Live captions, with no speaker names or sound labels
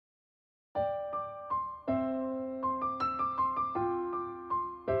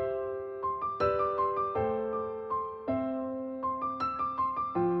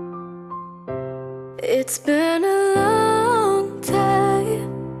It's been a long day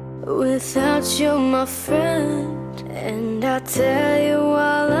without you, my friend, and I'll tell you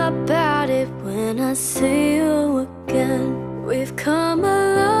all about it when I see you again. We've come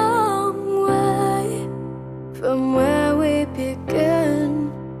a long way from where we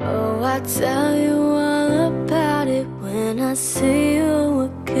began. Oh, I'll tell you all about it when I see you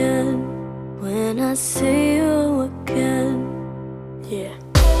again. When I see you again. Yeah.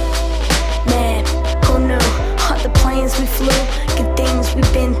 Man, who knew? All the planes we flew, good things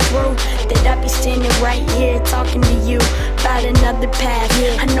we've been through, that I'd be standing right here talking to you about another path.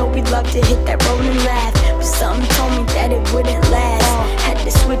 I know we'd love to hit that road and laugh, but something told me that it wouldn't last. Had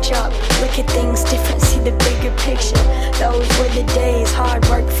to switch up, look at things different, see the bigger picture. Those were the days, hard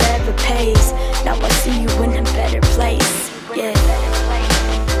work forever pays. Now I see you in a better place. Yeah.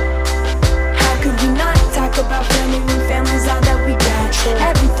 How could we not talk about family when family's all that we got?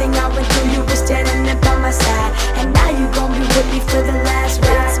 Everything I went through, you were standing there by my side, and now you gon' be with me for the last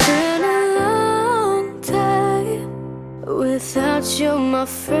ride. It's been a long day without you, my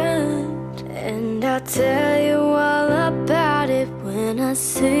friend, and I'll tell you all about it when I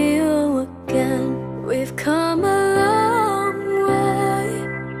see you again. We've come a long way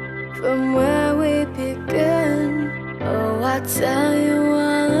from where we began. Oh, I'll tell you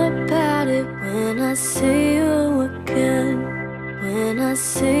all about it when I see you again. When I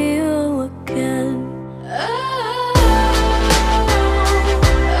see you again.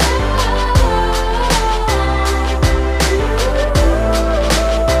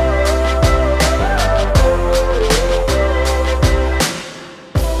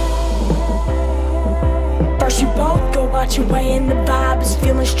 First you both go out your way and the vibe is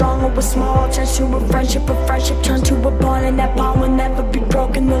feeling strong. What was small turns to a friendship turns to a bond, and that bond will never be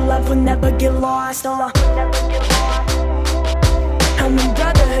broken. The love will never get lost. And when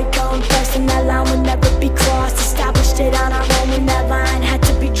brotherhood come first, and that line will never be crossed. Established it on our own when that line had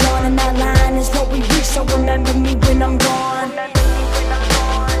to be drawn, and that line is what we reach, so remember me when I'm gone.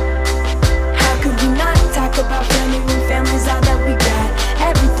 How could we not talk about family when family's all that we got?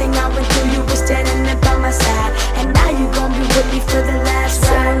 Everything I went through, you were standing there by my side, and now you gon' be with me for the last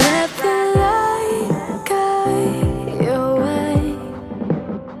ride. So let the light guide your way.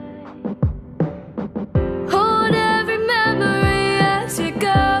 Hold every memory as you go,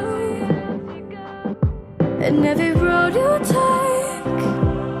 and every road you take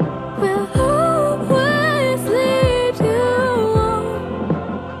will always lead you on.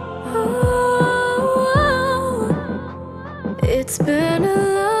 It's been a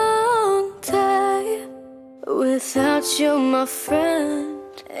long day without you, my friend,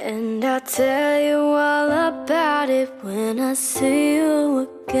 and I'll tell you all about it when I see you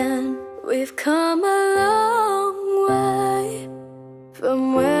again. We've come a long way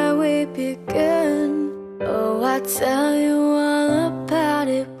from where we began. Oh, I'll tell you all about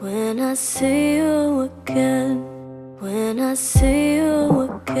it when I see you again. When I see you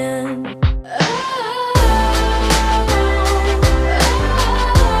again.